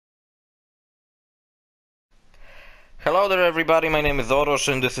Hello there everybody, my name is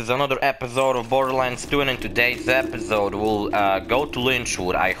OrosZ and this is another episode of Borderlands 2, and in today's episode we'll go to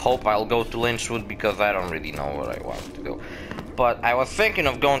Lynchwood. I hope I'll go to Lynchwood because I don't really know where I want to go. But I was thinking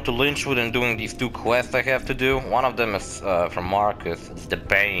of going to Lynchwood and doing these two quests I have to do. One of them is from Marcus, it's the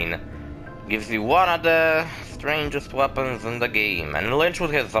Bane. Gives you one of the strangest weapons in the game. And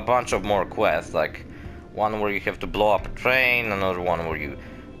Lynchwood has a bunch of more quests, like one where you have to blow up a train, another one where you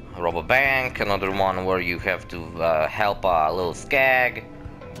rob a bank, another one where you have to help a little skag.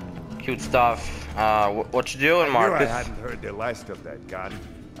 Cute stuff. What you doing, Marcus? I hadn't heard the last of that gun.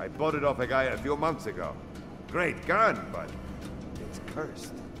 I bought it off a guy a few months ago. Great gun, but it's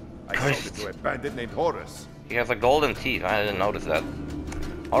cursed. I sold it to a bandit named OrosZ. He has a golden teeth. I didn't notice that.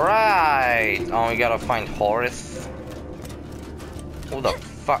 Alright! Oh, we gotta find OrosZ. Who the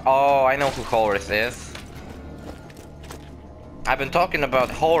fuck? Oh, I know who OrosZ is. I've been talking about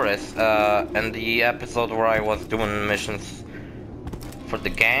OrosZ in the episode where I was doing missions for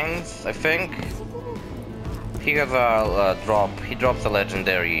the gangs, I think. He has a drop. He drops a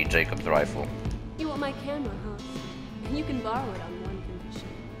legendary Jacob's rifle. You want my camera, huh? You can borrow it on one condition.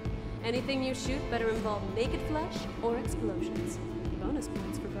 Anything you shoot better involve naked flesh or explosions. Bonus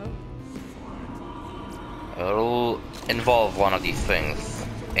points for both. It'll involve one of these things.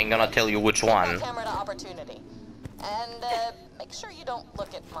 Ain't gonna tell you which one. Camera to opportunity. And make sure you don't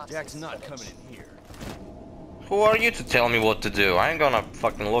look at monsters. Jack's not coming in here. Who are you to tell me what to do? I ain't gonna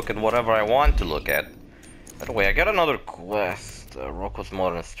fucking look at whatever I want to look at. By the way, I got another quest. Rocco's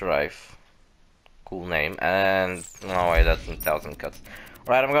Modern Strife. Cool name. And no way, that's in 1,000 cuts.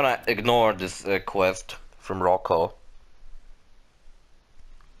 Alright, I'm gonna ignore this quest from Rocco.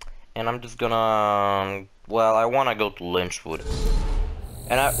 And I'm just gonna... well, I wanna go to Lynchwood.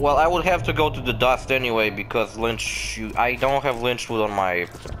 And I would have to go to the Dust anyway, because I don't have Lynchwood on my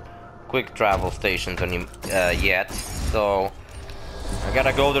quick travel stations yet, so I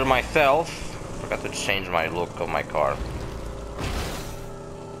gotta go there myself. Forgot to change my look of my car.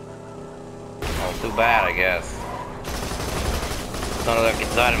 Oh, too bad, I guess. It's not like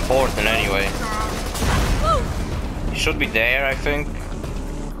it's that important anyway. He should be there, I think.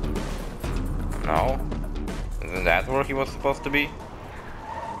 No? Isn't that where he was supposed to be?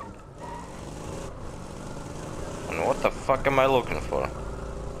 And what the fuck am I looking for?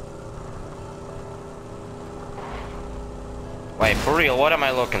 Wait, for real, what am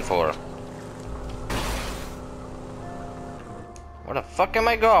I looking for? Where the fuck am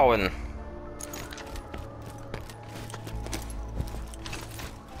I going?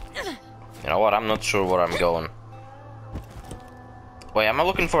 You know what, I'm not sure where I'm going. Wait, am I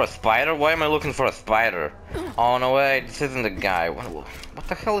looking for a spider? Why am I looking for a spider? Oh no, wait, this isn't the guy. What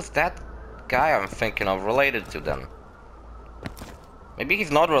the hell is that guy I'm thinking of related to then? Maybe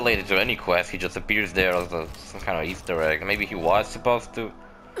he's not related to any quest, he just appears there as some kind of Easter egg. Maybe he was supposed to.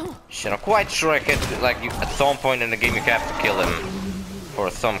 Shit, I'm quite sure I had to, like, at some point in the game you have to kill him for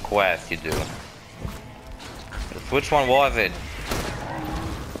some quest you do. Which one was it?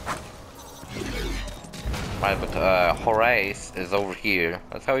 Right, but OrosZ is over here.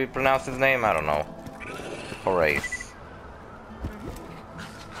 That's how you pronounce his name? I don't know. OrosZ.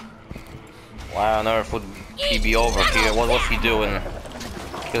 Why on earth would he be over here? What was he doing?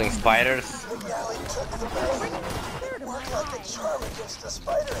 Killing spiders?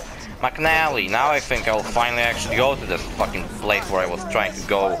 McNally! Now I think I'll finally actually go to this fucking place where I was trying to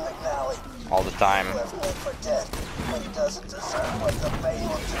go all the time.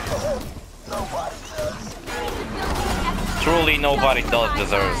 Truly nobody does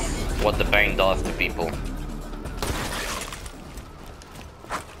deserve what the Bane does to people.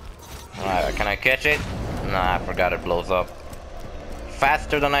 Alright, can I catch it? Nah, I forgot it blows up.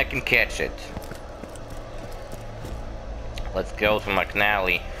 Faster than I can catch it. Let's go to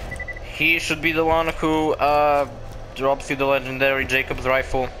McNally. He should be the one who drops you the legendary Jacob's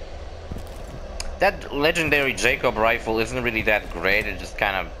rifle. That legendary Jacob rifle isn't really that great, it just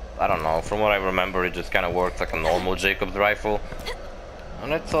kind of, I don't know, from what I remember it just kind of works like a normal Jacob's rifle.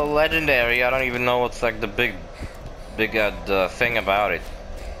 And it's a legendary, I don't even know what's like the big thing about it.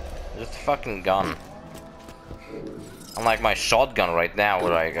 Just a fucking gun. Unlike my shotgun right now,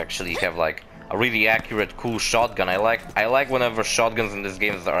 where I actually have like a really accurate, cool shotgun. I like whenever shotguns in this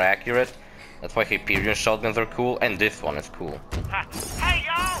game are accurate. That's why Hyperion shotguns are cool, and this one is cool. Hey,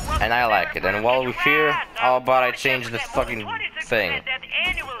 y'all, and I like it. And while we're here, how about I change this fucking thing?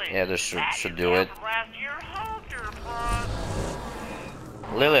 Yeah, this should do it.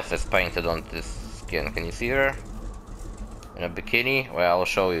 Lilith is painted on this skin. Can you see her? In a bikini? Well, I'll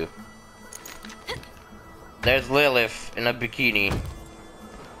show you. There's Lilith in a bikini.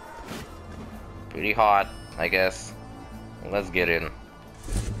 Pretty hot, I guess. Let's get in.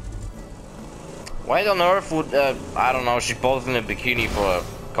 Why on earth would, I don't know, she posed in a bikini for a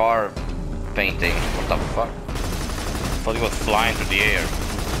car painting? What the fuck? I thought he was flying through the air.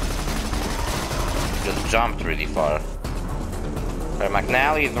 Just jumped really far.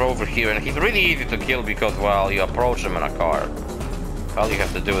 McNally is over here, and he's really easy to kill because, well, you approach him in a car. All you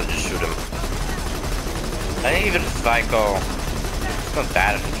have to do is just shoot him. I think he's a psycho. It's not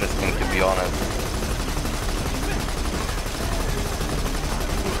that interesting, to be honest.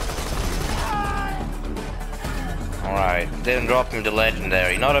 Alright, didn't drop him the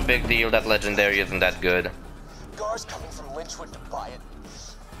legendary. Not a big deal, that legendary isn't that good. Gar's coming from Lynchwood to buy it.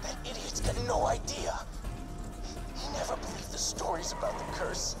 That idiot's got no idea. He never believed the stories about the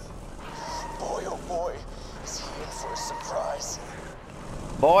curse. Boy, oh boy, is he in for a surprise.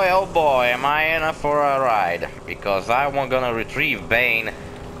 Boy, oh boy, am I in for a ride. Because I want gonna retrieve Bane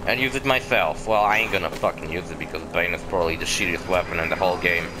and use it myself. Well, I ain't gonna fucking use it because Bane is probably the shittiest weapon in the whole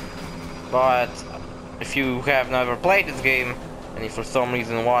game. But if you have never played this game, and if for some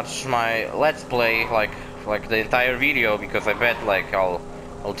reason watch my Let's Play, like the entire video, because I bet like it'll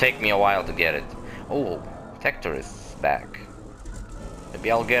take me a while to get it. Oh, Tector is back. Maybe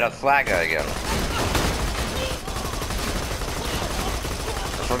I'll get a Slaga again.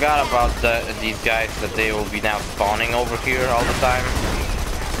 I forgot about these guys, that they will be now spawning over here all the time.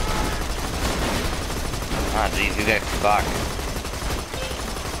 Ah, jeez, you guys suck.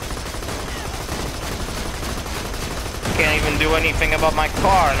 Can't even do anything about my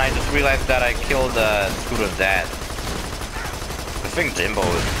car, and I just realized that I killed Scooter's dad. I think Jimbo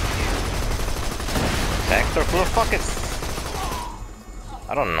is Hector. Who the fuck is?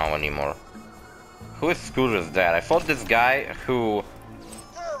 I don't know anymore. Who is Scooter's dad? I thought this guy who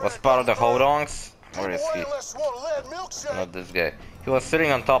was part of the Hodongs. Where is he? Not this guy. He was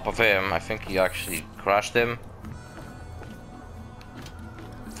sitting on top of him. I think he actually crushed him.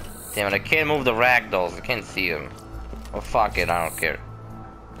 Damn it! I can't move the ragdolls. I can't see him. Oh fuck it, I don't care.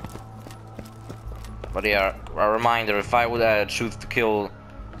 But yeah, a reminder, if I would choose to kill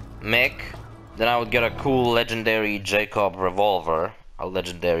Mick, then I would get a cool legendary Jacob revolver. A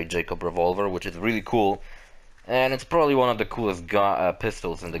legendary Jacob revolver, which is really cool. And it's probably one of the coolest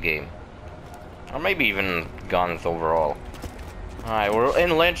pistols in the game. Or maybe even guns overall. Alright, we're in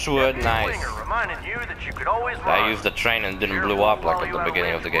Lynchwood, nice. I used the train and didn't blow up like at the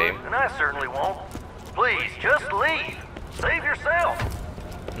beginning of the game. And I certainly won't. Please, just leave. Save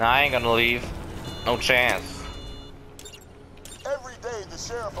yourself. Nah, I ain't gonna leave. No chance. Every day, the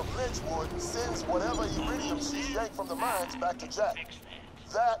sheriff of Lynchwood sends whatever iridium she yanked from the mines back to Jack.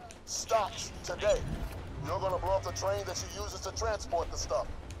 That stops today. You're gonna blow up the train that she uses to transport the stuff.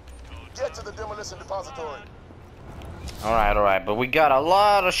 Get to the demolition depository. Alright, but we got a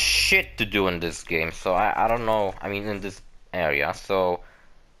lot of shit to do in this game, so I don't know, I mean in this area, so...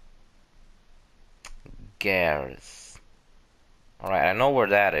 Garris. Alright, I know where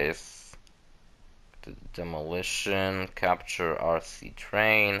that is. The demolition, capture RC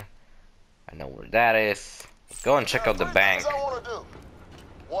train. I know where that is. Let's go and check out the bank.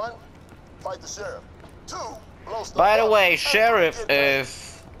 One, fight the sheriff. Two, blow stuff By the up. way, Sheriff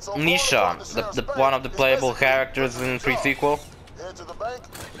is Nisha, the one of the playable characters in pre-sequel.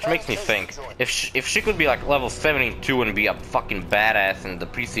 Which makes me think, if she could be like level 72 and be a fucking badass in the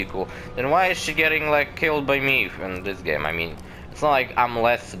pre-sequel, then why is she getting like killed by me in this game? I mean, it's not like I'm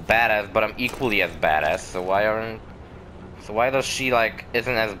less badass, but I'm equally as badass. So why does she like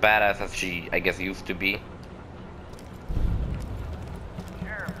isn't as badass as she I guess used to be?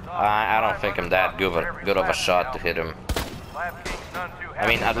 I don't think I'm that good of a shot to hit him. I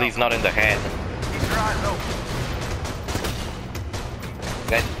mean, at least not in the head.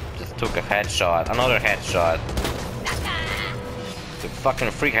 That just took a headshot. Another headshot. Took fucking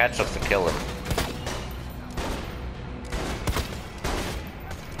 3 headshots to kill him.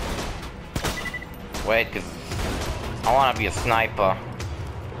 Wait, cause I wanna be a sniper.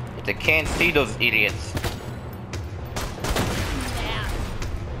 But they can't see those idiots.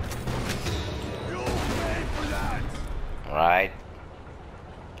 Right.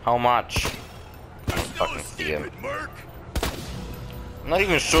 How much? I don't fucking see him. I'm not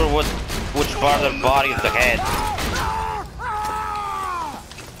even sure which part of the body is the head.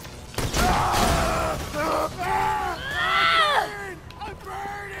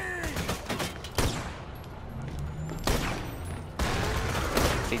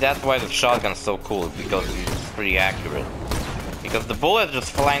 See, that's why the shotgun's so cool, because it's pretty accurate. Because the bullets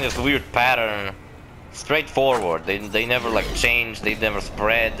just fly in this weird pattern, straight forward. They never like change, they never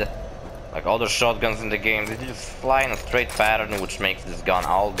spread. Like other shotguns in the game, they just fly in a straight pattern, which makes this gun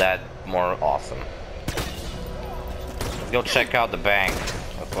all that more awesome. Let's go check out the bank.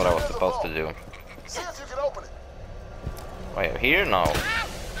 That's what I was supposed to do. See if you can open it. Wait, here? No.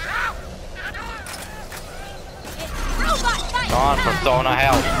 Come on, Persona,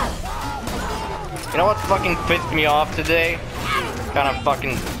 help. You know what fucking pissed me off today? Kind of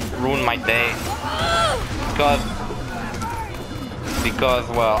fucking ruined my day. Because,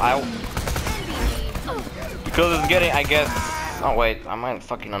 well, because it's getting, I guess... Oh wait, I might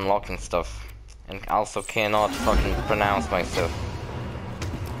fucking unlocking stuff. And also cannot fucking pronounce myself.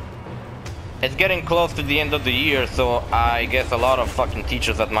 It's getting close to the end of the year, so I guess a lot of fucking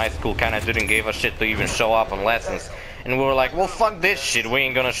teachers at my school kinda didn't give a shit to even show up on lessons. And we were like, well, fuck this shit, we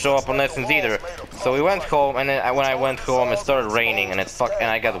ain't gonna show up on lessons either. So we went home, and then when I went home, it started raining, and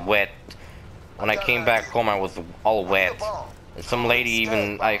and I got wet. When I came back home, I was all wet. And some lady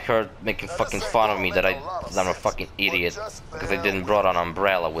even, I heard, making fucking fun of me that I'm a fucking idiot, because I didn't brought an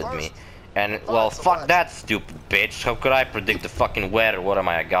umbrella with me. And, well, fuck that stupid bitch, how could I predict the fucking weather, what am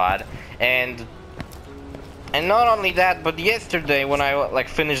I, a god? And not only that, but yesterday, when I, like,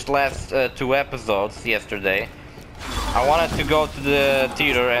 finished last 2 episodes yesterday, I wanted to go to the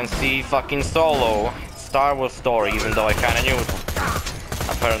theater and see fucking Solo, Star Wars story, even though I kinda knew it was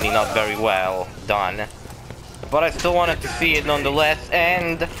apparently not very well done. But I still wanted to see it nonetheless,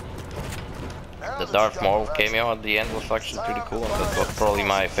 and the Darth Maul cameo at the end was actually pretty cool. That was probably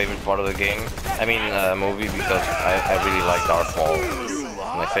my favorite part of the game. I mean, movie, because I really like Darth Maul. He's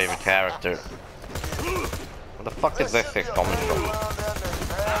my favorite character. Where the fuck is this thing coming from?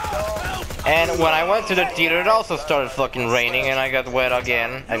 And when I went to the theater, it also started fucking raining, and I got wet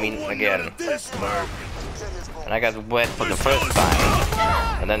again. I mean, again. And I got wet for the first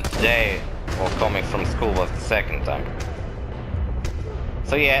time. And then today, well, coming from school was the second time.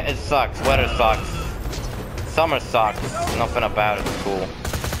 So yeah, it sucks. Weather sucks. Summer sucks. Nothing about it is cool.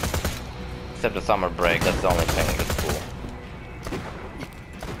 Except the summer break, that's the only thing that's cool.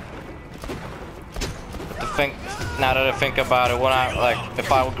 But to think, now that I think about it, when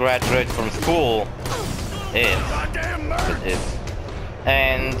if I would graduate from school, it is.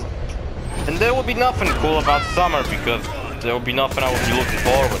 And there would be nothing cool about summer, because there would be nothing I would be looking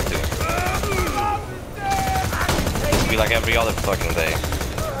forward to. It would be like every other fucking day.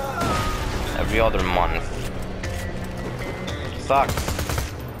 Every other month. Sucks.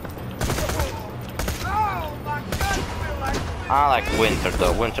 I like winter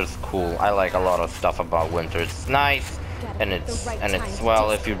though. Winter's cool. I like a lot of stuff about winter. It's nice, and it's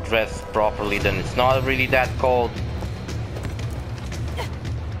well, if you dress properly, then it's not really that cold.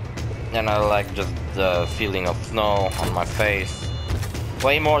 And I like just the feeling of snow on my face.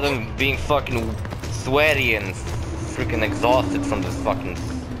 Way more than being fucking sweaty and freaking exhausted from this fucking...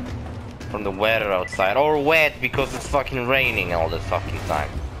 from the weather outside. Or wet because it's fucking raining all the fucking time.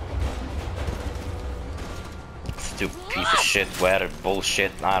 Stupid piece of shit weather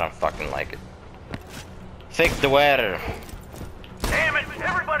bullshit. I don't fucking like it. Fix the weather. Damn it!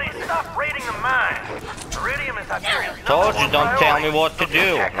 Everybody stop raiding the mine! Iridium is Iberia's Told you, don't tell me what to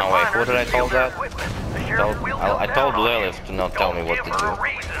do. No, wait, what did I tell that? I told Lilith to not tell me what to do.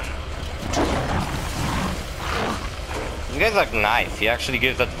 This guy's like nice. He actually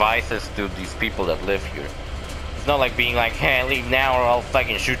gives advices to these people that live here. It's not like being like, hey, leave now or I'll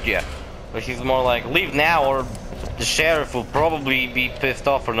fucking shoot you. But he's more like, leave now or the sheriff will probably be pissed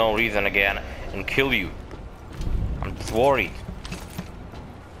off for no reason again and kill you. I'm just worried.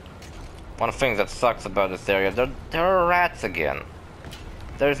 One thing that sucks about this area, there are rats again.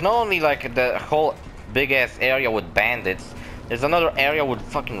 There's not only like the whole big ass area with bandits, there's another area with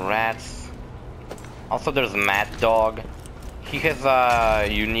fucking rats. Also there's Mad Dog. He has a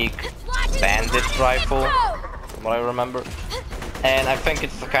unique bandit rifle, from what I remember. And I think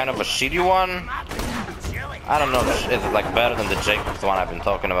it's kind of a shitty one. I don't know if it's like better than the Jacobs one I've been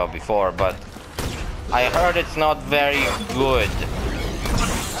talking about before, but I heard it's not very good.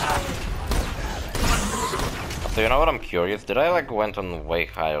 So you know what, I'm curious, did I like went on way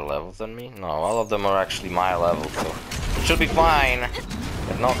higher levels than me? No, all of them are actually my level, so it should be fine.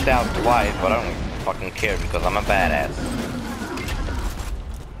 Got knocked out twice, but I don't fucking care because I'm a badass.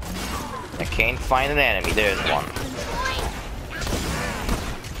 I can't find an enemy, there's one.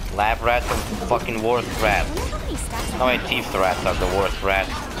 Lab rats are the fucking worst rats. No wait, thief rats are the worst rats.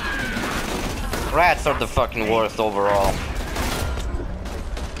 Rats are the fucking worst overall.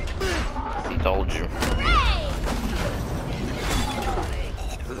 He told you.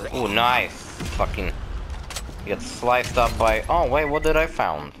 Ooh, nice. Fucking get sliced up by... Oh, wait, what did I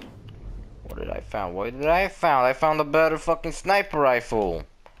found? What did I found? What did I found? I found a better fucking sniper rifle.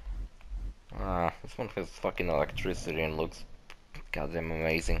 This one has fucking electricity and looks goddamn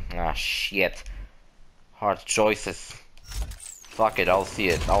amazing. Ah, shit. Hard choices. Fuck it, I'll see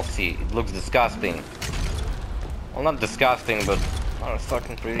it. I'll see. It looks disgusting. Well, not disgusting, but not as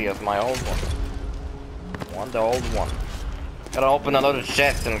fucking pretty as my old one. Want the old one. Gotta open another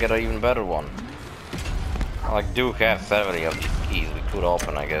chest and get an even better one. I like do have 70 of these keys we could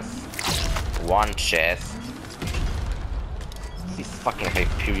open, I guess. One chest. These fucking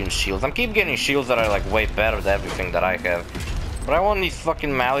Hyperion shields. I'm keep getting shields that are like way better than everything that I have. But I want these fucking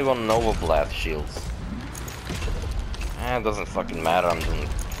Maliwan Nova Blast shields. It doesn't fucking matter, I'm doing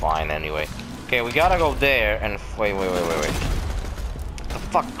fine anyway. Okay, we gotta go there and wait. What the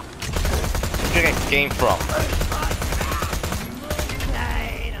fuck? Where did it came from?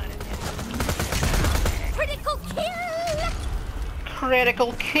 Critical kill!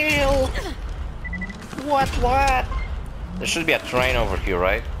 Critical kill! What? There should be a train over here,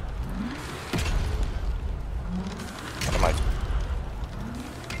 right? What am I?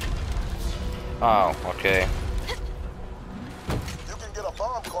 Oh, okay. You can get a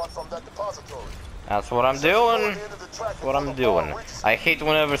bomb cart from that depository. That's what I'm doing. That's what I'm doing. I hate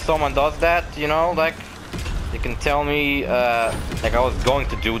whenever someone does that, you know, like they can tell me like I was going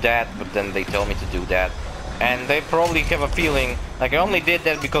to do that, but then they tell me to do that. And they probably have a feeling like I only did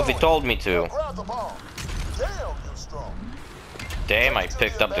that because they told me to. Damn, I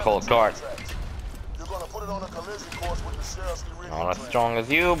picked up the whole cart. Not as strong as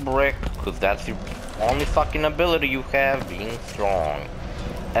you, Brick, because that's your only fucking ability you have, being strong.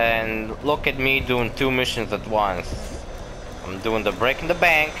 And look at me doing 2 missions at once. I'm doing the break in the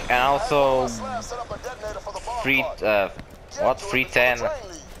bank and also free 310.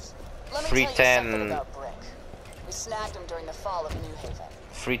 We snagged him during the fall of New Haven.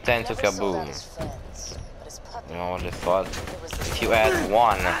 310 to Kaboom. You know what I thought? If you add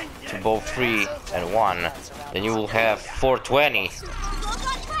 1 to both 3 and 1, then you will have 420. I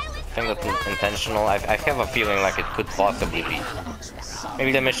think that's intentional. I have a feeling like it could possibly be.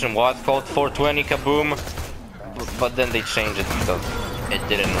 Maybe the mission was called 420 Kaboom, but then they changed it because it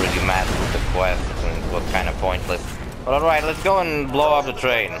didn't really match with the quest and it was kind of pointless. But alright, let's go and blow up the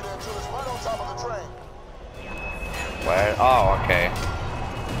train. Where? Oh, okay.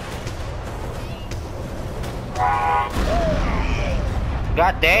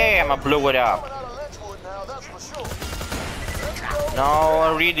 God damn, I blew it up.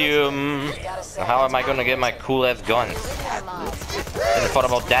 No, Iridium. How am I gonna get my cool ass guns? Didn't thought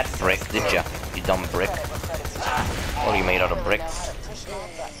about that brick, did ya? You dumb brick. What are you made out of bricks?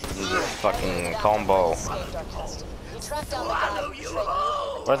 This is a fucking combo.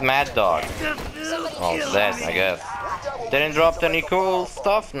 Where's Mad Dog? Oh, it's dead, I guess. Didn't drop any cool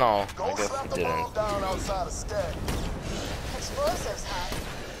stuff? No, I guess he didn't.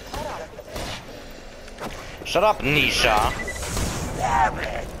 Shut up, Nisha.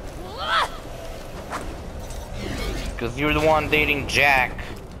 Because you're the one dating Jack.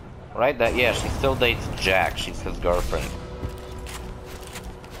 Right? Yeah, she still dates Jack. She's his girlfriend.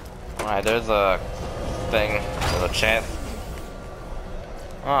 Alright, there's a thing. There's a chest.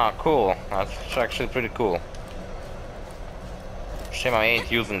 Ah, cool. That's actually pretty cool. Shame I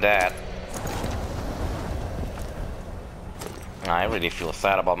ain't using that. I really feel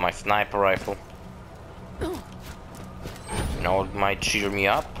sad about my sniper rifle. You know what might cheer me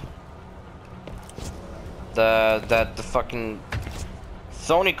up? The fucking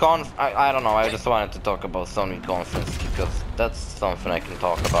Sony I don't know, I just wanted to talk about Sony conference because that's something I can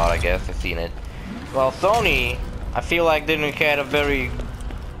talk about, I guess. I've seen it. Well, Sony, I feel like didn't get a very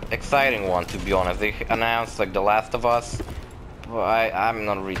exciting one, to be honest. They announced like The Last of Us. Well, I'm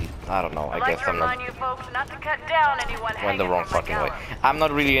not really, I don't know, I guess I'm not, you folks not to cut down anyone went the wrong fucking way. I'm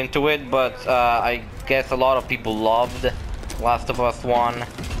not really into it, but I guess a lot of people loved Last of Us 1.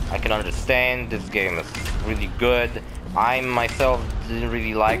 I can understand, this game is really good. I myself didn't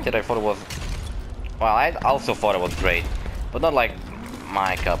really like it. I thought it was, well, I also thought it was great, but not like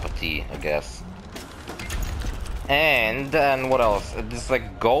my cup of tea, I guess. And what else? This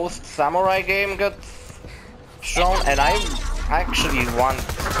like Ghost Samurai game got shown, and I actually want to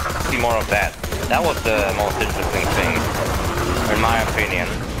see more of that. That was the most interesting thing, in my opinion.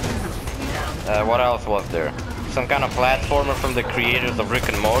 What else was there? Some kind of platformer from the creators of Rick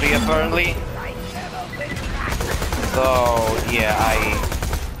and Morty, apparently. So yeah,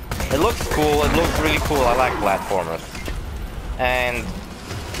 it looks cool. It looks really cool. I like platformers, and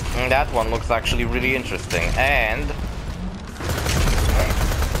that one looks actually really interesting. And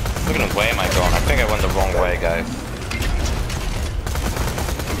looking at where am I going? I think I went the wrong way, guys.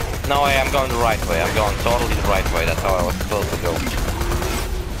 No way, I'm going the right way. I'm going totally the right way. That's how I was supposed to go.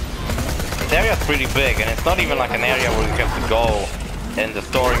 This area is pretty big, and it's not even like an area where you have to go in the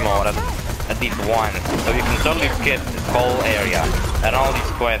story mode at least one, so you can totally skip this whole area and all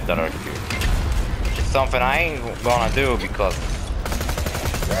these quests that are here. Which is something I ain't gonna do because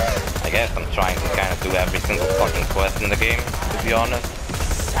I guess I'm trying to kind of do every single fucking quest in the game, to be honest.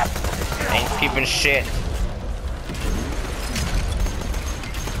 Ain't skipping shit.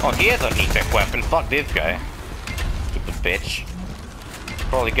 Oh, he has an epic weapon. Fuck this guy. Stupid bitch.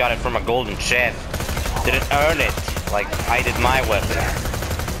 Probably got it from a golden chest. Didn't earn it, like I did my weapon.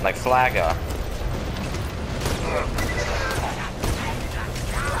 Like Flagger.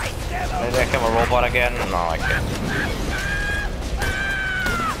 Maybe I become a robot again? No, I can't.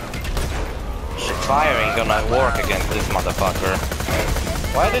 Shit, fire ain't gonna work against this motherfucker.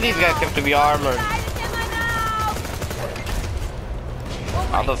 Why do these guys have to be armored?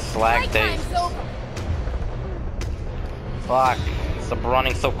 How does slag taste? Fuck. Stop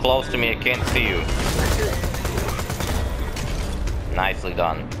running so close to me, I can't see you. Nicely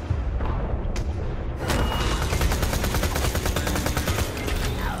done.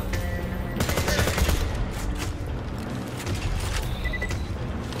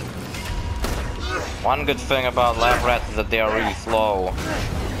 One good thing about lab rats is that they are really slow.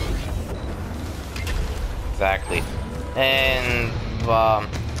 Exactly. And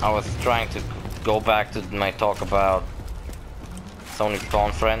I was trying to go back to my talk about Sony's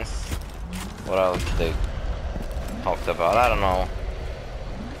conference. What else did they talked about? I don't know.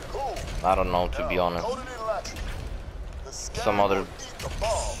 I don't know, to be honest. Some other...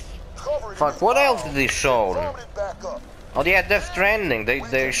 Fuck, what else did they show? Oh yeah, Death Stranding.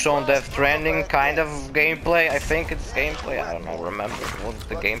 They shown Death Stranding kind of gameplay. I think it's gameplay. I don't know. Remember, was it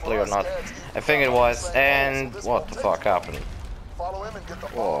the gameplay or not? I think it was. And what the fuck happened?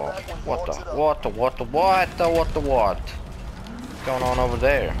 Whoa! What the? What's going on over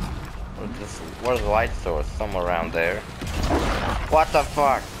there? Where's the light source? Somewhere around there. What the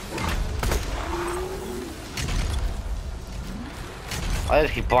fuck? Why did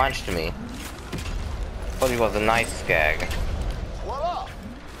he punch me? I thought he was a nice skag.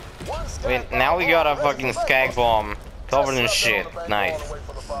 Wait, now we got a fucking skag bomb covered in shit. Nice.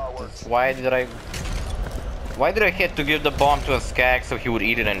 Why did I hit to give the bomb to a skag so he would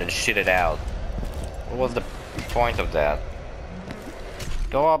eat it and then shit it out? What was the point of that?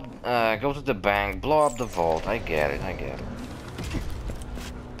 Go up, go to the bank, blow up the vault. I get it.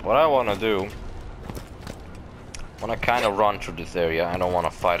 What I wanna do, I wanna kind of run through this area. I don't wanna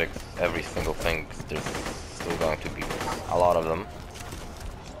fight every single thing, because there's still going to be a lot of them.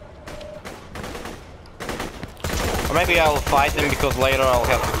 Or maybe I'll fight them because later I'll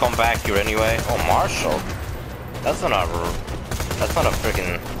have to come back here anyway. Oh, Marshall. That's not a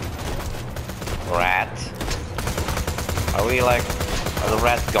freaking rat. Are we like... Are the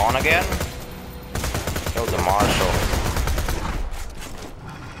rats gone again? Kill the Marshal.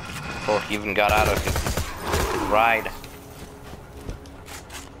 Before he even got out of his ride.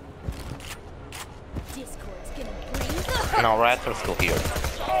 No, rats are still here.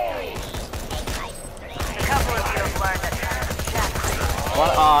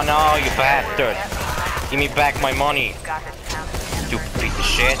 What? Oh no, you bastard! Give me back my money! You piece of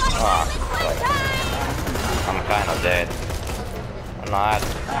shit! Ah, I'm kinda dead. I'm not.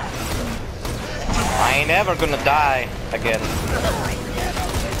 I ain't ever gonna die again.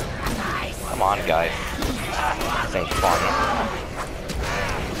 Come on, guys. This ain't fun.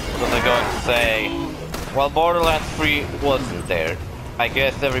 What was I going to say? Well, Borderlands 3 wasn't there. I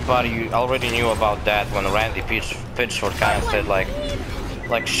guess everybody already knew about that when Randy Pitchford kind of said like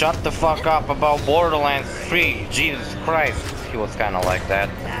shut the fuck up about Borderlands 3. Jesus Christ. He was kind of like that.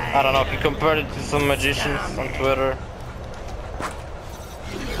 I don't know, he compared it to some magicians on Twitter.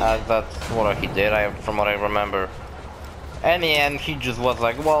 That's what he did, from what I remember. In the end, he just was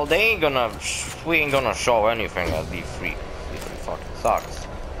like, well, we ain't gonna show anything at D3. D3 fucking sucks.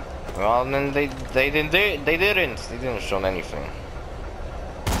 Well, then they didn't show anything.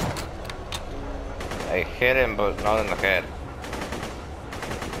 I hit him, but not in the head.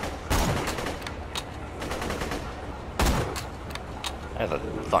 There's a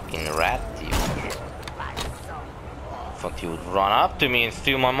fucking rat thief. Thought he would run up to me and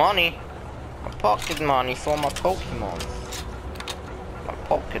steal my money. My pocket money for my Pokemon. My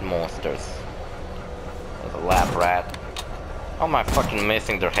pocket monsters. There's a lab rat. How am I fucking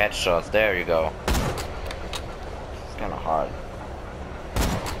missing their headshots? There you go. It's kinda hard.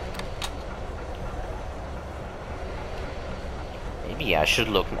 Maybe I should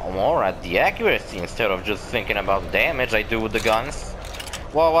look more at the accuracy instead of just thinking about the damage I do with the guns.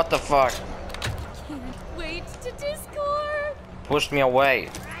 Whoa, what the fuck? Can't wait to Discord. Pushed me away.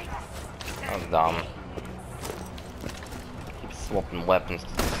 I'm dumb. Keep swapping weapons to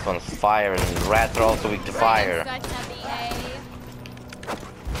this one's fire, and rats are also weak to fire.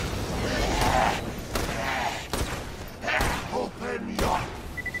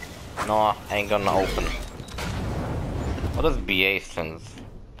 No, I ain't gonna open. What does BA sense?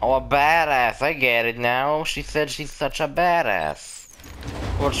 Oh, a badass, I get it now. She said she's such a badass.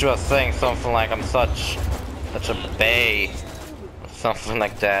 What she was saying, something like I'm such a bae. Something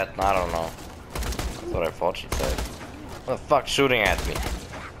like that, I don't know. That's what I thought she said. What the fuck shooting at me?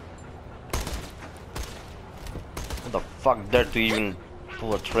 What the fuck dare to even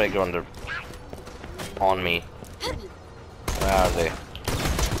pull a trigger on me? Where are they?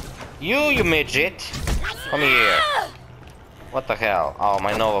 You midget! Come here! What the hell? Oh,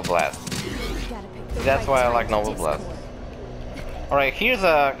 my Nova Blast. That's why I like Nova Blast. Alright, here's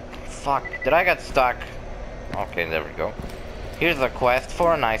a... Fuck, did I get stuck? Okay, there we go. Here's a quest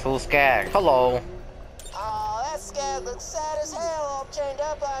for a nice little skag. Hello! Oh, that skag looks sad as hell, all chained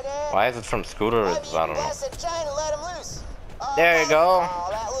up like that. Why is it from Scooter? I don't know. Chain and let him loose. There you go. Oh,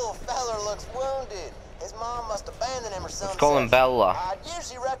 that little feller looks wounded. His mom must abandon him or something. Let's call him Bella. I'd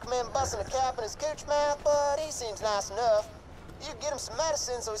usually recommend busting a cap in his cooch mouth, but he seems nice enough. You can get him some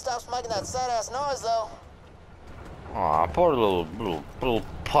medicine so he stops making that sad-ass noise, though. Aw, poor little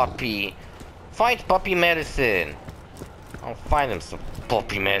puppy. Find puppy medicine. I'll find him some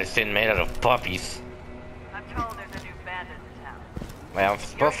puppy medicine made out of puppies. I'm told there's a new bandit in town. Well, I'm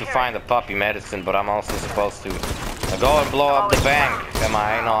supposed to find the puppy medicine, but I'm also supposed to go and blow up the bank. Am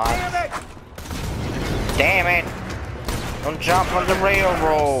I not? Damn it! Don't jump on the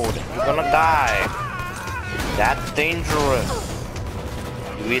railroad. You're gonna die. That's dangerous.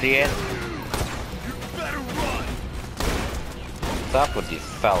 You idiot. What's up with these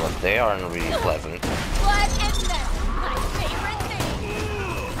fellas? They aren't really pleasant. What is this? My favorite thing.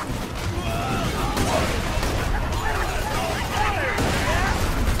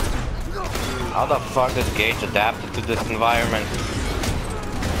 How the fuck did Gage adapted to this environment?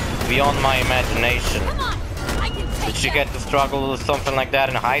 Beyond my imagination. Come on, I can take Did she get to struggle with something like that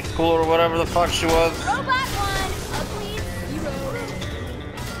in high school or whatever the fuck she was? Robot one, please zero.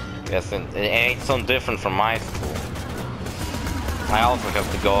 Yes, it ain't so different from my school. I also have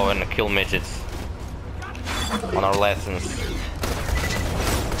to go and kill midgets on our lessons.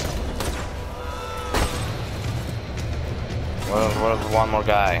 Where's one more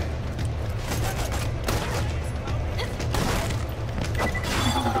guy?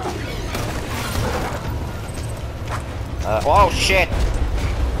 Oh shit!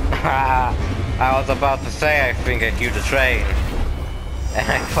 I was about to say I think I heard the train. And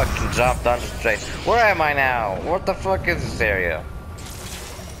I fucking jumped on the train. Where am I now? What the fuck is this area?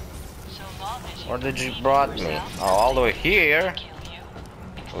 Where did you brought me? Oh, all the way here?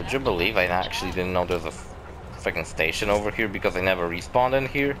 Would you believe I actually didn't know there's a freaking station over here because I never respawned in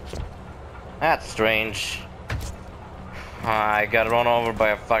here? That's strange. I got run over by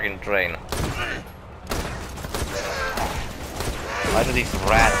a fucking train. Why do these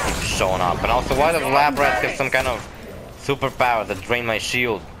rats keep showing up? And also, why does lab rats have some kind of superpower that drain my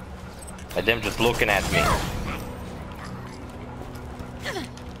shield? By them just looking at me.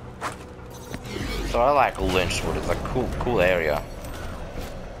 So I like Lynchwood. It's a cool area.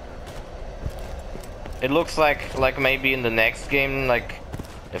 It looks like maybe in the next game, like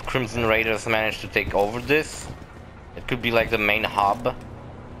if Crimson Raiders manage to take over this, it could be like the main hub.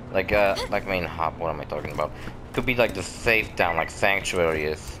 Like main hub. What am I talking about? It could be like the safe town, like Sanctuary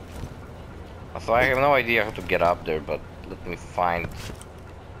is. So I have no idea how to get up there, but let me find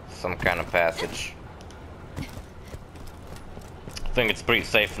some kind of passage. I think it's pretty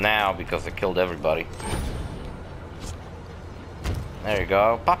safe now because I killed everybody. There you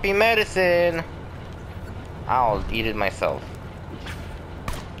go. Puppy medicine! I'll eat it myself.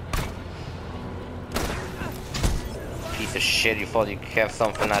 Piece of shit, you thought you could have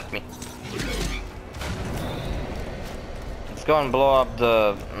something at me. Let's go and blow up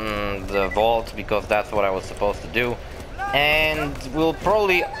the vault because that's what I was supposed to do. And we'll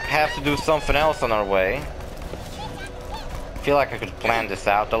probably have to do something else on our way. I feel like I could plan this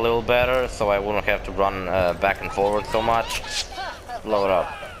out a little better so I wouldn't have to run back and forward so much. Blow it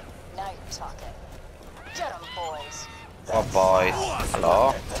up. Now you're talking. Get 'em, boys. Oh boys.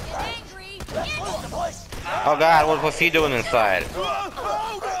 Hello? Oh god, what was he doing inside?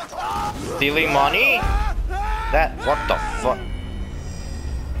 Stealing money? That, what the fuck?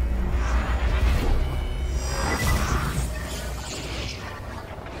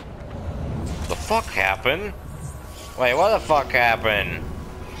 The fuck happened? Wait, what the fuck happened?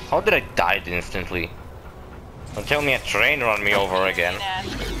 How did I die instantly? Don't tell me a train run me over again.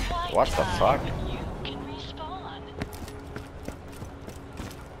 What the fuck?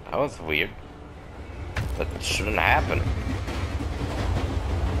 That was weird. That shouldn't happen.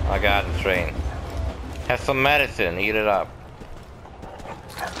 I got the train. Have some medicine, eat it up.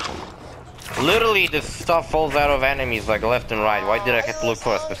 Literally, this stuff falls out of enemies like left and right. Why did I have to look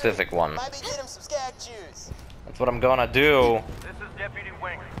for a specific one? That's what I'm gonna do. This is Deputy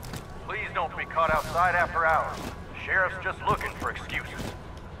Winger. Please don't be caught outside after hours. The sheriff's just looking for excuses.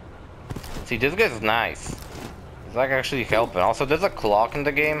 See, this guy's nice. He's like actually helping. Also, there's a clock in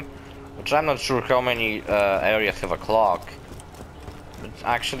the game, which I'm not sure how many areas have a clock. It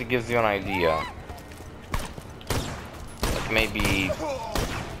actually gives you an idea. Like maybe...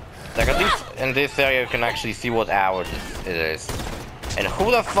 Like at least in this area you can actually see what hour it is. And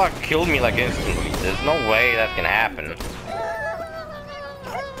who the fuck killed me like instantly? There's no way that can happen.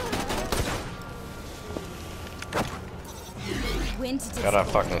 Gotta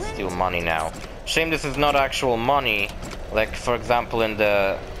fucking steal money now. Shame this is not actual money. Like for example in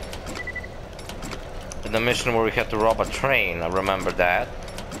the mission where we had to rob a train, I remember that.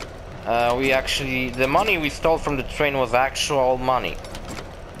 The money we stole from the train was actual money.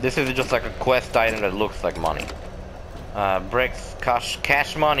 This is just like a quest item that looks like money. Bricks,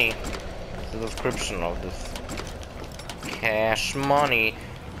 cash money. That's the description of this. Cash money.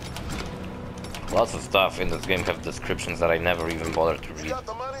 Lots of stuff in this game have descriptions that I never even bothered to read. You got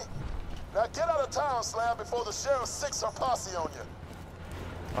the money? Now get out of town, Slab, before the sheriff sicks her posse on you.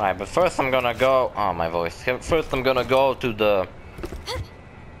 Alright, but first I'm gonna go... Oh, my voice. First I'm gonna go to the...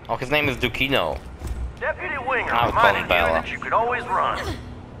 Oh, his name is Dukino. Deputy Winger, I'll call him reminding you Bella. that you could always run.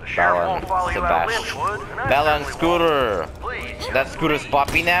 The sheriff Bella won't follow and you out of Sebastian. Lynchwood, and I Bella and certainly won't. Scooter. Please. That Scooter's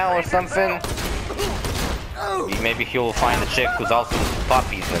puppy now or something? Maybe he'll find a chick who's also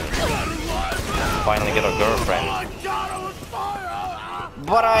puppies and finally get a girlfriend.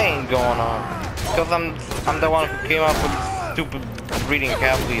 But I ain't going on. Because I'm the one who came up with stupid reading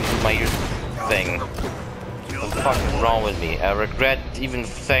heavily into my ears thing. What the fuck is wrong with me? I regret even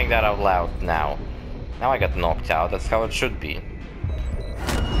saying that out loud now. Now I got knocked out, that's how it should be.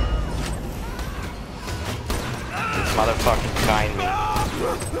 This motherfucker behind me.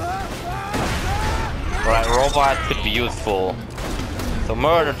 Right, robot could be useful. So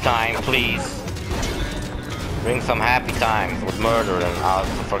murder time, please. Bring some happy times with murder, and I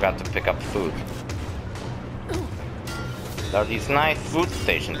also forgot to pick up food. There are these nice food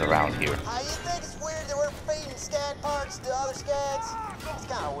stations around here. You think it's weird that we're feeding scat parts to other scats? It's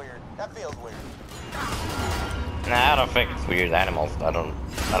kind of weird. That feels weird. Nah, I don't think it's weird. Animals, I don't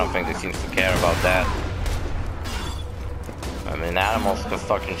think they seem to care about that. I mean, animals can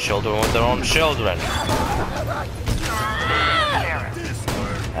fucking children with their own children.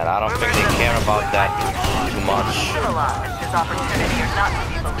 And I don't think they care about that too much. His opportunity is not to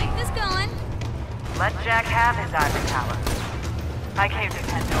be believed. This going? Let Jack have his ivory tower. I came to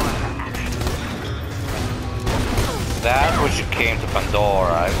Pandora for action. That's what she came to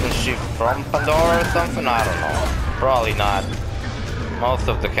Pandora. Isn't she from Pandora or something? I don't know. Probably not. Most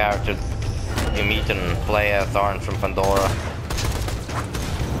of the characters you meet and play as aren't from Pandora.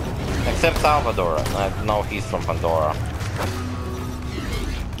 Except Salvador. I know he's from Pandora.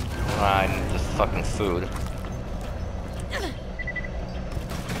 I need this fucking food.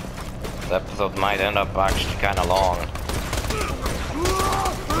 This episode might end up actually kinda long.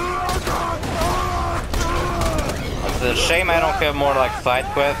 It's a shame I don't have more like side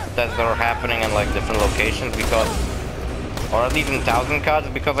quests that are happening in like different locations because... Or at least in 1000 Cuts,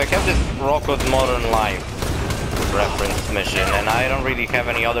 because I have this Rocco's Modern Life reference mission and I don't really have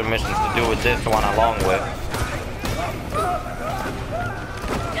any other missions to do with this one along with.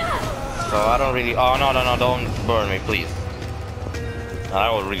 So I don't really... Oh, no, don't burn me, please.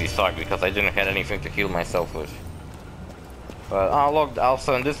 That would really suck because I didn't have anything to heal myself with. But look,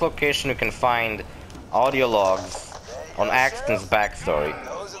 also in this location you can find audio logs on Axton's backstory.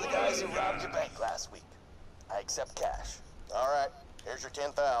 Those are the guys who robbed your bank last week. I accept cash. Alright, here's your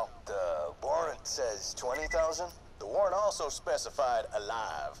 10,000. The warrant says 20,000. The warrant also specified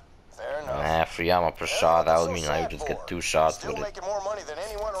alive. Fair enough. Nah, 3 ammo per shot, that would mean I would just get 2 shots Still with it. making more money than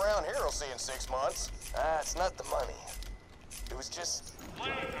anyone around here will see in 6 months. It's not the money. It was just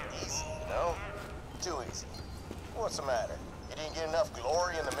easy, you know? Too easy. What's the matter? You didn't get enough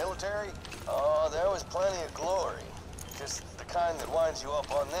glory in the military? Oh, there was plenty of glory. Just the kind that winds you up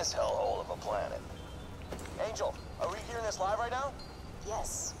on this hellhole of a planet. Angel, are we hearing this live right now?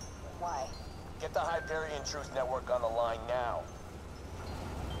 Yes. Why? Get the Hyperion Truth Network on the line now.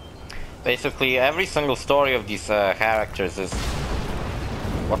 Basically, every single story of these characters is...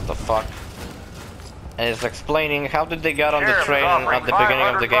 What the fuck? Is explaining how did they get on the train at the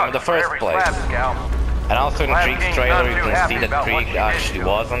beginning of the game in the first place. And also in Creek's trailer you can see that Creek actually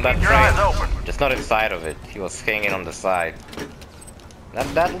was on that train. Just not inside of it. He was hanging on the side.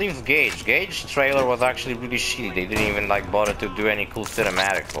 That leaves Gage. Gage's trailer was actually really shitty. They didn't even like bother to do any cool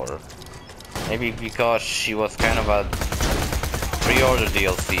cinematic for her. Maybe because she was kind of a pre-order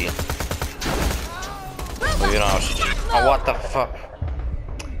DLC. So, you know, oh, what the fuck?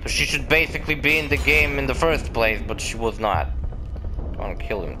 So she should basically be in the game in the first place, but she was not. Come on,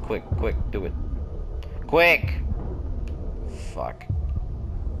 kill him. Quick, quick, do it. Quick! Fuck.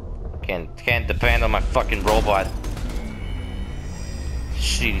 Can't depend on my fucking robot.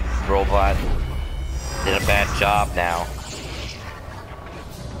 Shitty robot. Did a bad job now.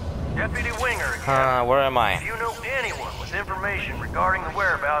 Deputy Winger again. Where am I? If you know anyone with information regarding the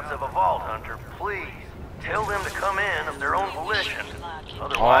whereabouts of a Vault Hunter, please tell them to come in of their own volition.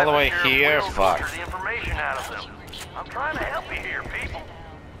 All the way here? Fuck. The information out of them. I'm trying to help you here, people.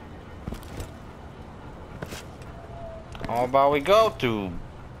 How about we go to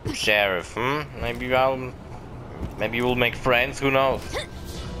Sheriff, Maybe we'll make friends, who knows?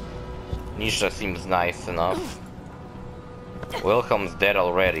 Nisha seems nice enough. Wilhelm's dead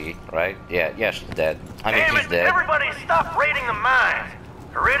already, right? Yeah, she's dead. I mean, he's dead. Everybody stop raiding the mines!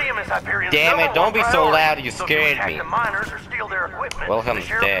 Iridium is Hyperion's Damn it, don't be so loud, you so scared if you me. attack the miners or steal their equipment, Wilhelm's the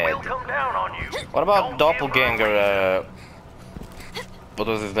sheriff dead. will come down on you. What about Don't Doppelganger, what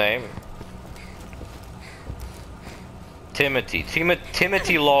was his name?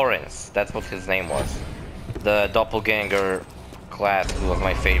 Timothy Lawrence, that's what his name was. The Doppelganger class who was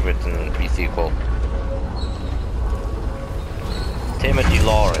my favorite in pre-sequel. Timothy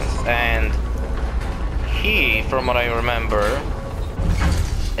Lawrence, and he, from what I remember,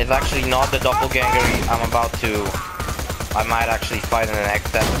 is actually not the Doppelganger I might actually fight in the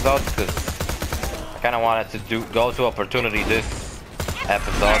next episode, because I kind of wanted to go to Opportunity this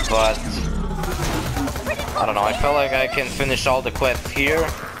episode, but I don't know, I felt like I can finish all the quests here.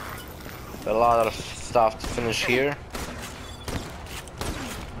 A lot of stuff to finish here.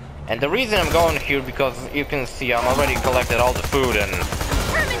 And the reason I'm going here, because you can see I'm already collected all the food, and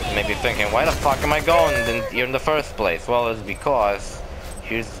maybe thinking, why the fuck am I going here in the first place? Well, it's because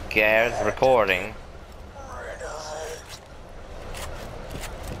here's Gar's recording,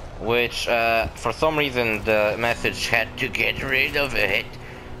 which for some reason the message had to get rid of it.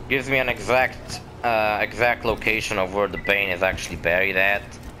 Gives me an exact location of where the Bane is actually buried at.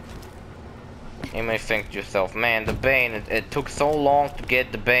 You may think to yourself, man, the Bane, it took so long to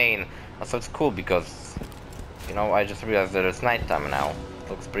get the Bane. So it's cool because, you know, I just realized that it's nighttime now. It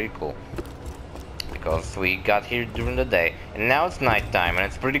looks pretty cool. Because we got here during the day, and now it's nighttime, and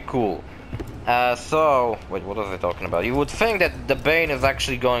it's pretty cool. So, wait, what was I talking about? You would think that the Bane is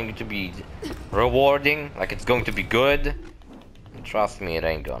actually going to be rewarding, like it's going to be good. Trust me, it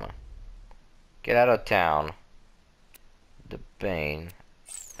ain't gonna. Get out of town. The Bane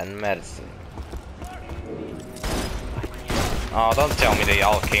and medicine. Oh, don't tell me they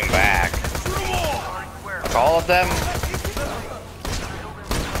all came back. Like all of them?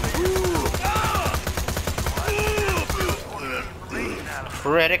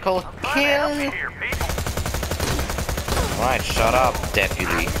 Critical kill? Alright, shut up,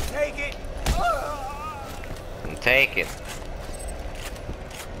 deputy. Take it.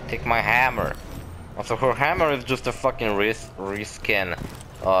 Take my hammer. Also, her hammer is just a fucking reskin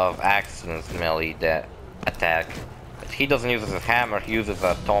of Axton's melee attack. But he doesn't use his hammer, he uses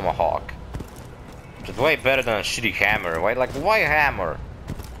a tomahawk. Which is way better than a shitty hammer, right? Like, why hammer?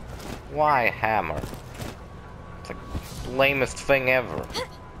 Why hammer? It's like the lamest thing ever.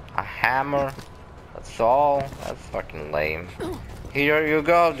 A hammer? That's all? That's fucking lame. Here you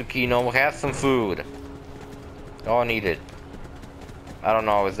go, Dukino, have some food. Don't eat it. I don't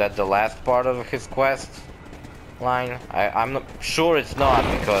know, is that the last part of his quest line? I'm not sure it's not,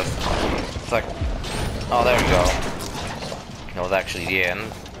 because it's like, oh, there we go. That was actually the end.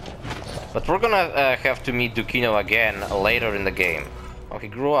 But we're gonna have to meet Dukino again later in the game. Oh, he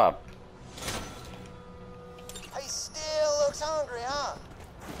grew up. He still looks hungry, huh?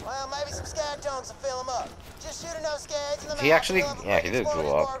 Well, maybe some skag tongues will fill him up. Just shoot enough skags in the mouth. He actually, yeah, he did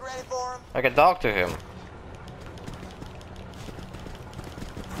grow up. I can talk to him.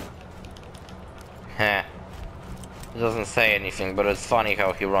 Heh. He doesn't say anything, but it's funny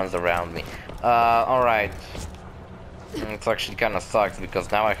how he runs around me. Alright. It actually kind of sucks, because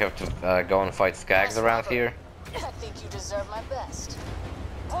now I have to go and fight skags around here. I think you deserve my best.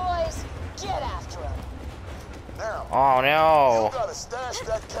 Boys, get after him. Now, Oh no! you gotta stash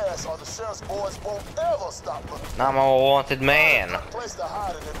that cash or the sheriff's boys won't ever stop looking. Now I'm a wanted man. Place to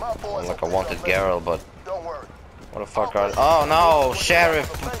hide it, and my boys I'm like a will pick wanted up later. girl, but Don't worry. what the fuck are? Oh no, sheriff!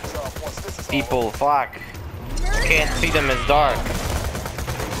 I'll pay you off once this is people. Fuck. I can't see them, it's dark.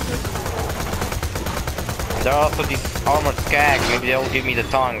 There are also these armored skags. Maybe they'll give me the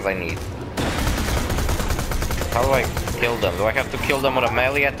tongues I need. How do I kill them? Do I have to kill them with a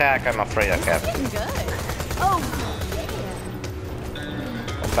melee attack? I'm afraid I have to. Good. Oh,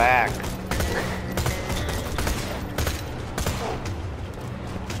 Go back.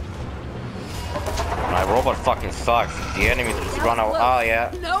 My robot fucking sucks. The enemies just run out. Oh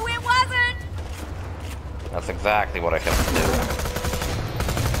yeah. no, it wasn't. That's exactly what I have to do.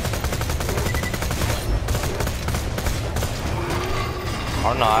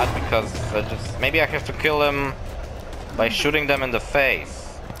 Or not, because maybe I have to kill them by shooting them in the face.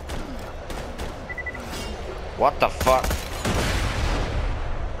 What the fuck?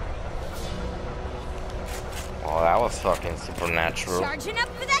 Oh, that was fucking supernatural. Charging up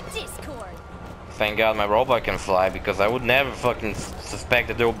for that Discord. Thank God my robot can fly, because I would never fucking suspect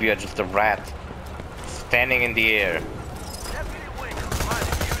that there would be just a rat standing in the air.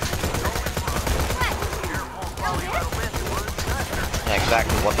 Yeah,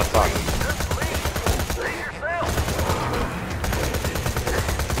 exactly, what the fuck?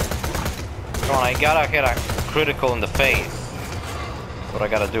 Come on, I gotta hit a critical in the face. That's what I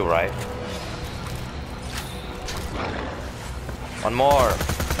gotta do, right? One more.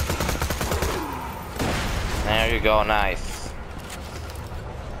 There you go, nice.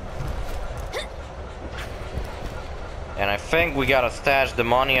 And I think we gotta stash the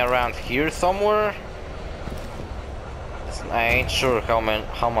money around here somewhere. I ain't sure how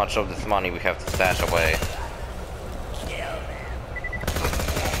much of this money we have to stash away.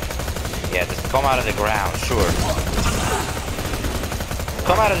 Yeah, just come out of the ground, sure.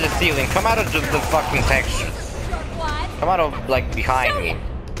 Come out of the ceiling, come out of the fucking textures. Come out of, like, behind me.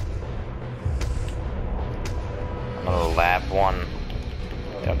 Another lab one.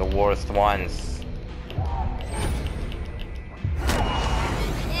 They're the worst ones.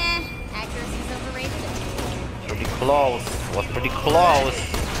 Accuracy's overrated. Pretty close. Was pretty close.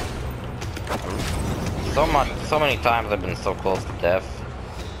 So many times I've been so close to death.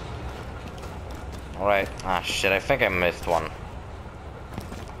 Alright. Ah, shit. I think I missed one.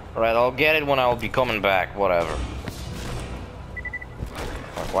 Alright, I'll get it when I'll be coming back. Whatever.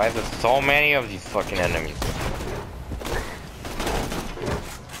 Why is there so many of these fucking enemies?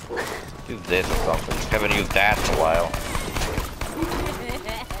 Use this or something. Haven't used that in a while.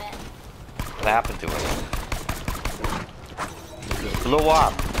 What happened to it? It blew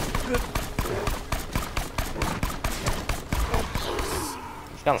up.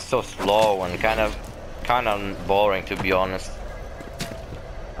 It's kind of so slow and kind of boring, to be honest.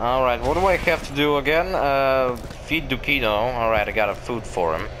 Alright, what do I have to do again? Feed Dukino. Alright, I got a food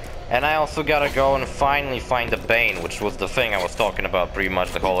for him. And I also gotta go and finally find the Bane, which was the thing I was talking about pretty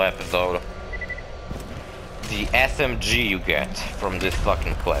much the whole episode. The SMG you get from this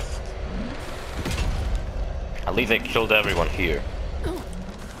fucking quest. At least I killed everyone here.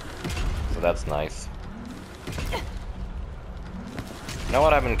 So that's nice. You know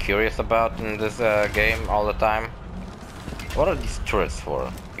what I've been curious about in this game all the time? What are these turrets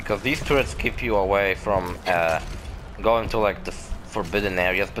for? Because these turrets keep you away from going to like the forbidden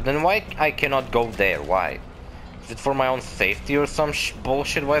areas, but then why I cannot go there? Why? Is it for my own safety or some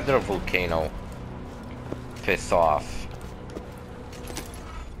bullshit? Why is there a volcano? Piss off.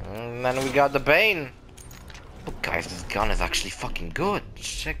 And then we got the Bane. Look guys, this gun is actually fucking good.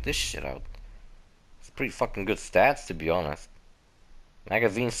 Check this shit out. It's pretty fucking good stats, to be honest.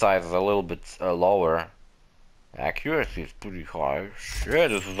 Magazine size is a little bit lower. Accuracy is pretty high. Shit,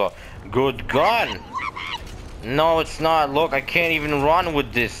 this is a good gun. No, it's not. Look, I can't even run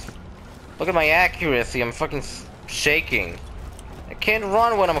with this. Look at my accuracy. I'm fucking shaking. I can't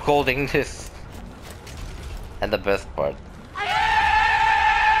run when I'm holding this. And the best part.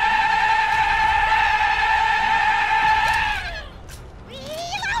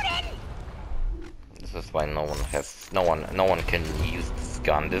 This is why no one can use this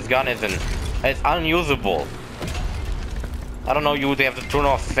gun. This gun it's unusable. I don't know, you would have to turn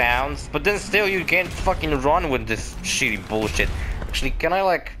off sounds, but then still you can't fucking run with this shitty bullshit. Actually, can I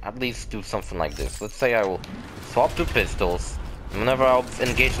like at least do something like this? Let's say I will swap two pistols. Whenever I'll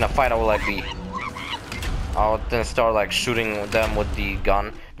engage in a fight, I'll then start like shooting them with the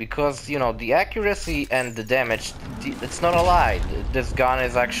gun, because you know the accuracy and the damage, it's not a lie. This gun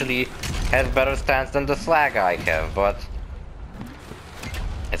is actually has better stance than the slag I have, but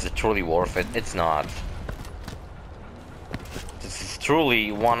is it truly worth it? It's not. This is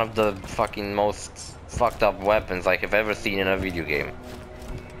truly one of the fucking most fucked up weapons I have ever seen in a video game.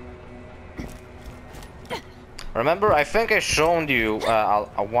 Remember, I think I showed you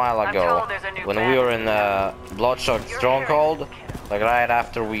a while ago when we were in Bloodshot Stronghold, like right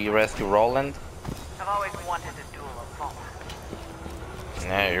after we rescue Roland. I've always wanted to duel a vault.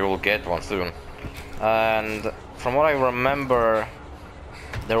 Yeah, you will get one soon. And from what I remember,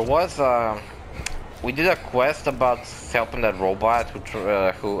 there was we did a quest about helping that robot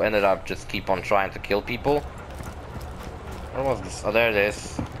who ended up just keep on trying to kill people. Where was this? Oh, there it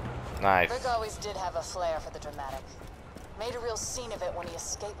is. Nice. Rick always did have a flair for the dramatic. Made a real scene of it when he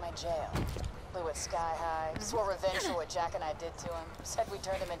escaped my jail. Blew it sky high, swore revenge for what Jack and I did to him. Said we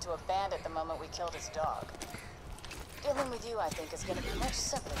turned him into a bandit the moment we killed his dog. Dealing with you, I think, is gonna be much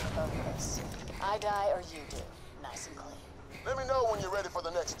simpler for both of us. I die or you do. Nice and clean. Let me know when you're ready for the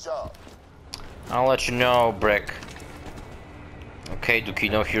next job. I'll let you know, Brick. Okay,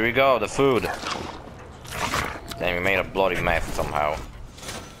 Dukino, here we go, the food. Damn, we made a bloody mess somehow.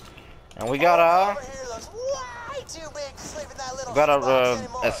 And we gotta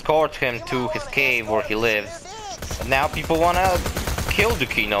escort him to his cave where he lives. But now people wanna kill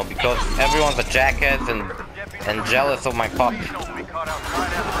Dukino because everyone's a jackass and jealous of my pup. I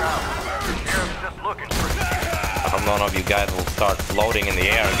hope none of you guys will start floating in the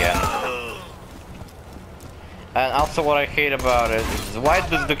air again. And also what I hate about it is why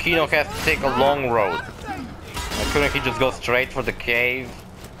does Dukino have to take a long road? Why couldn't he just go straight for the cave?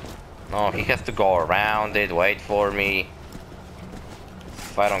 No, he has to go around it, wait for me.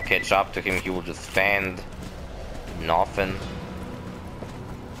 If I don't catch up to him, he will just stand. Nothing.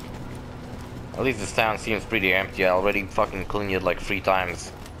 At least this town seems pretty empty. I already fucking cleaned it like 3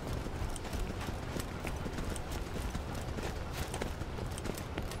 times.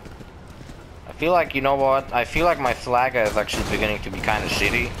 I feel like, you know what? I feel like my Slaga is actually beginning to be kind of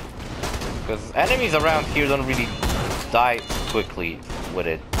shitty. Because enemies around here don't really die quickly with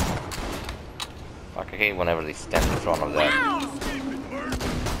it. Fuck, I hate whenever they stand in front of that.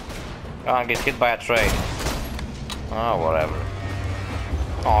 Come on, get hit by a train. Oh, whatever.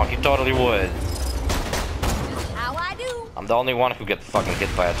 Oh, he totally would. How I do? I'm the only one who gets fucking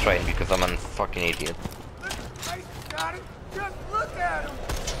hit by a train because I'm a fucking idiot. Got it. Just look at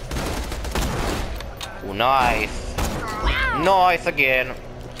him. Ooh, nice. Nice again.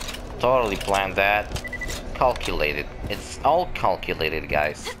 Totally planned that. Calculated. It's all calculated,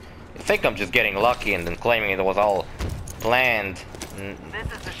 guys. You think I'm just getting lucky and then claiming it was all planned. This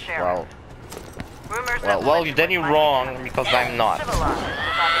is the sheriff. Well, then you're wrong because I'm not.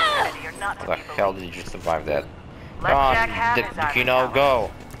 How the hell did you survive that? Let Come on, Jack have his Dukino, go.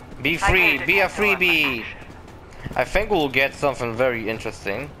 Be free, be a freebie. I think we'll get something very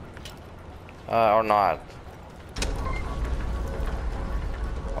interesting. Or not.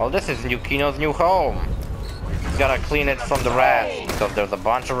 Oh, this is Dukino's new home. He's gotta clean it from the rats because there's a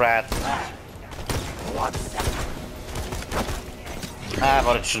bunch of rats.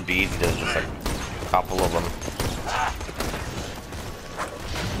 But it should be easy. There's just like a couple of them.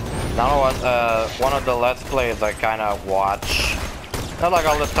 Now what? One of the Let's Plays I kind of watch. Not like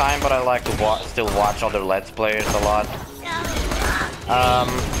all the time, but I like to still watch other Let's Players a lot.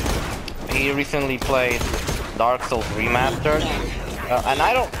 He recently played Dark Souls Remastered. And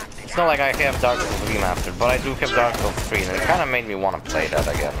I don't... It's not like I have Dark Souls Remastered, but I do have Dark Souls 3, and it kind of made me want to play that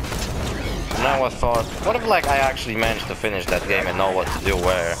again. And I thought, what if like I actually managed to finish that game and know what to do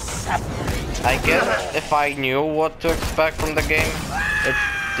where? I guess if I knew what to expect from the game,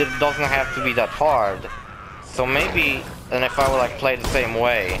 it doesn't have to be that hard. So maybe, and if I would like play the same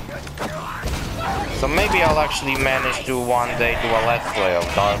way, so maybe I'll actually manage to one day do a Let's Play of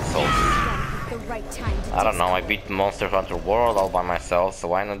Dark Souls. I don't know, I beat Monster Hunter World all by myself, so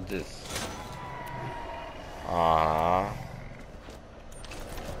why not this?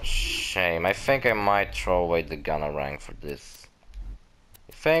 Shame. I think I might throw away the Gunnerang for this.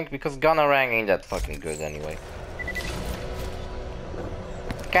 You think? Because Gunnerang ain't that fucking good anyway.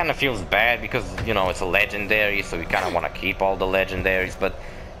 It kinda feels bad because, you know, it's a legendary, so you kinda wanna keep all the legendaries, but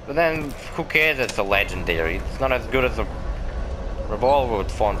then who cares it's a legendary? It's not as good as a revolver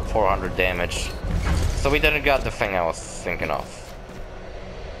with 400 damage. So we didn't get the thing I was thinking of.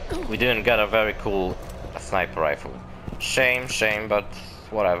 We didn't get a very cool sniper rifle. Shame, but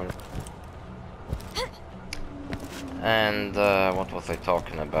whatever. And what was I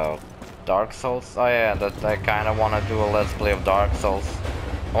talking about? Dark Souls? Oh yeah, that I kinda wanna do a Let's Play of Dark Souls.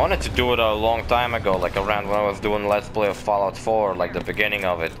 I wanted to do it a long time ago, like around when I was doing Let's Play of Fallout 4, like the beginning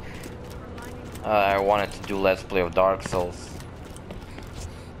of it. I wanted to do Let's Play of Dark Souls.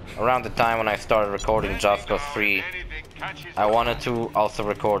 Around the time when I started recording Just Cause 3, I wanted to also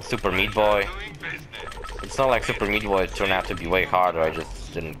record Super Meat Boy. It's not like Super Meat Boy turned out to be way harder, I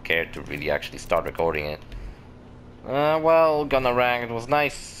just didn't care to really actually start recording it. Well, Gunnerang, it was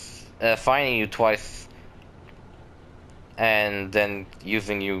nice finding you twice. And then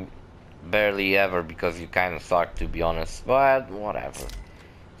using you barely ever because you kind of suck, to be honest. But whatever.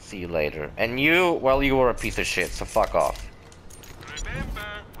 See you later. And you, well, you were a piece of shit, so fuck off.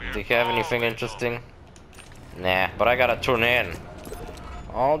 Do you have anything interesting? Nah, but I gotta turn in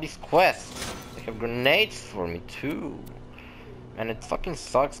all these quests. They have grenades for me too. And it fucking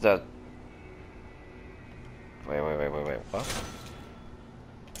sucks that... Wait, what?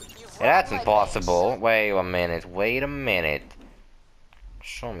 Yeah, that's impossible. Wait a minute.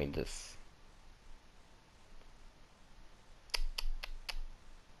 Show me this.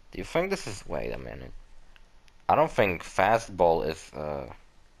 Do you think this is... Wait a minute. I don't think fastball is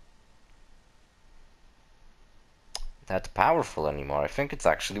that powerful anymore. I think it's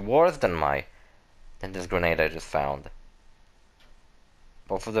actually worse than this grenade I just found.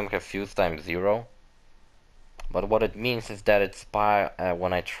 Both of them have fuse time 0. But what it means is that it's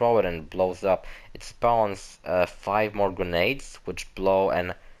when I throw it and it blows up, it spawns 5 more grenades, which blow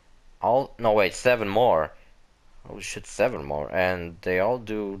and all... No wait, 7 more. Holy shit, 7 more. And they all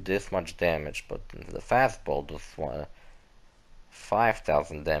do this much damage, but the fastball does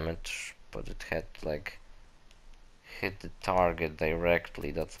 5,000 damage. But it had like... hit the target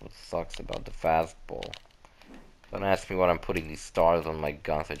directly. That's what sucks about the fastball. Don't ask me what I'm putting these stars on my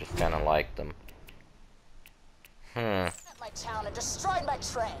guns, I just kinda like them. My town and destroyed my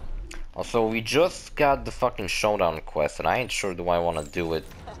train. Also, we just got the fucking showdown quest, and I ain't sure do I want to do it.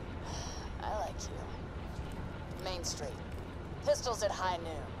 I like you. Main Street. Pistols at high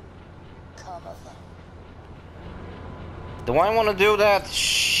noon. Come of them. Do I want to do that?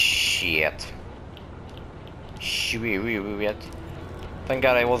 Shit. Shit. Thank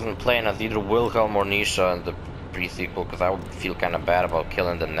God I wasn't playing as either Wilhelm or Nisha in the pre-sequel, because I would feel kind of bad about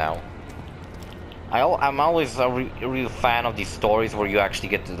killing them now. I'm always a real fan of these stories where you actually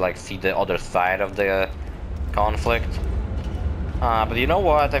get to like see the other side of the conflict. But you know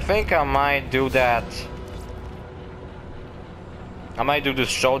what? I think I might do that. I might do this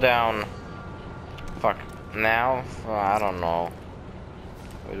showdown. Fuck. Now? I don't know.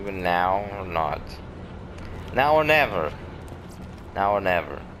 We do it now or not? Now or never. Now or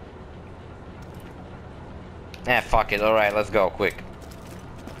never. Fuck it. Alright, let's go quick.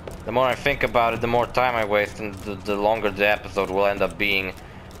 The more I think about it, the more time I waste, and the longer the episode will end up being,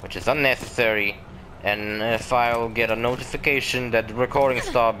 which is unnecessary. And if I'll get a notification that the recording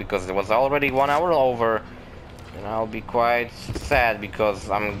stopped because it was already 1 hour over, then I'll be quite sad because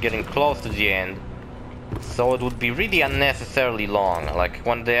I'm getting close to the end. So it would be really unnecessarily long. Like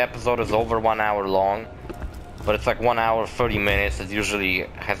when the episode is over 1 hour long, but it's like 1 hour 30 minutes, it usually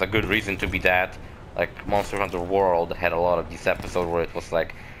has a good reason to be that. Like Monster Hunter World had a lot of these episodes where it was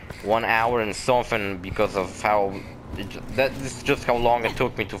like 1 hour and something because of how that is just how long it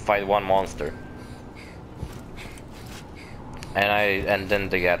took me to fight one monster. And then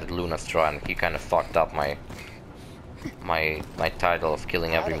they added Lunastra, and he kind of fucked up my title of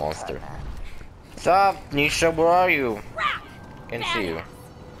killing every monster. What's up, Nisha? Where are you? Can't see you.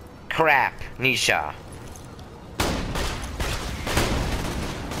 Crap, Nisha.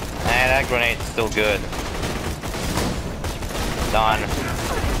 That grenade's still good. Done.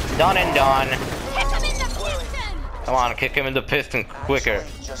 Done and done. Come on, kick him in the piston quicker.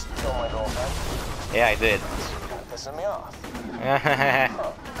 Yeah, I did. Pissing me off.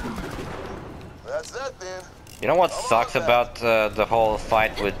 That's that then. You know what sucks about the whole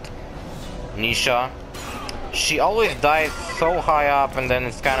fight with Nisha? She always dies so high up, and then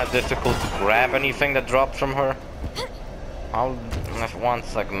it's kind of difficult to grab anything that drops from her. I'll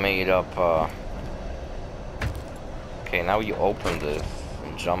once like made up. Okay, now you open this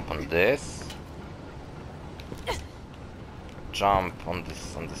and jump on this. Jump on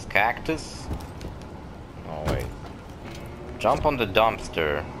this cactus. Oh wait. Jump on the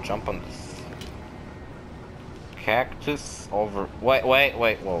dumpster. Jump on this cactus over. Wait.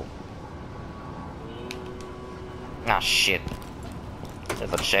 Whoa. Ah shit.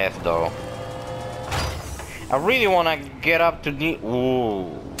 There's a chest though. I really want to get up to the...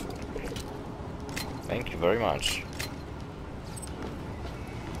 Ooh. Thank you very much.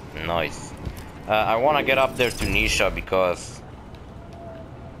 Nice. I want to get up there to Nisha because...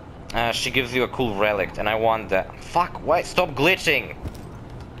 she gives you a cool relic and I want that. Fuck, why? Stop glitching!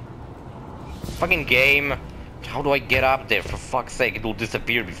 Fucking game. How do I get up there? For fuck's sake, it will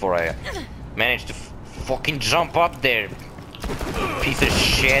disappear before I manage to fucking jump up there. Piece of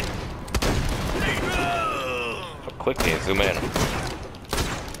shit. Quickly, zoom in.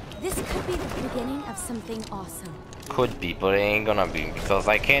 This could be the beginning of something awesome. Could be, but it ain't gonna be because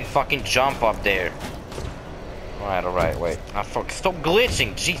I can't fucking jump up there. Alright, wait. Ah, fuck, stop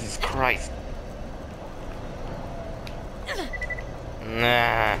glitching! Jesus Christ!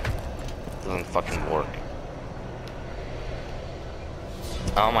 Nah. Doesn't fucking work.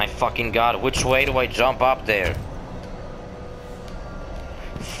 Oh my fucking god, which way do I jump up there?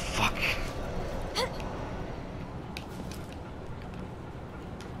 Fuck.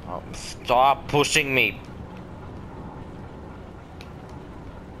 Oh, stop pushing me!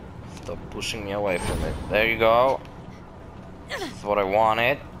 Stop pushing me away from it. There you go. That's what I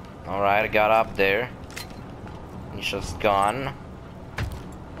wanted. Alright, I got up there. Nisha's gone.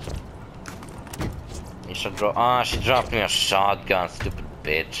 Nisha she dropped me a shotgun, stupid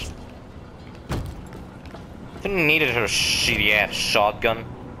bitch. Didn't needed her shitty ass shotgun.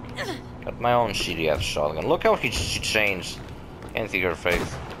 Got my own shitty ass shotgun. Look how she changed. Can't see her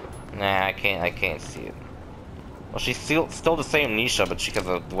face. Nah, I can't see it. Well, she's still the same Nisha, but she has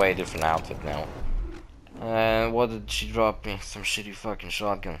a way different outfit now. And what did she drop me? Some shitty fucking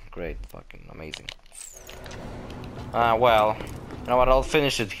shotgun. Great, fucking amazing. Well, you know what? I'll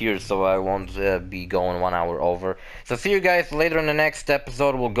finish it here, so I won't be going 1 hour over. So see you guys later in the next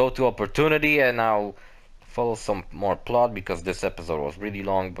episode. We'll go to Opportunity, and I'll follow some more plot because this episode was really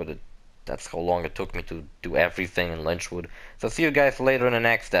long, but that's how long it took me to do everything in Lynchwood. So see you guys later in the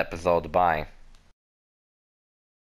next episode. Bye.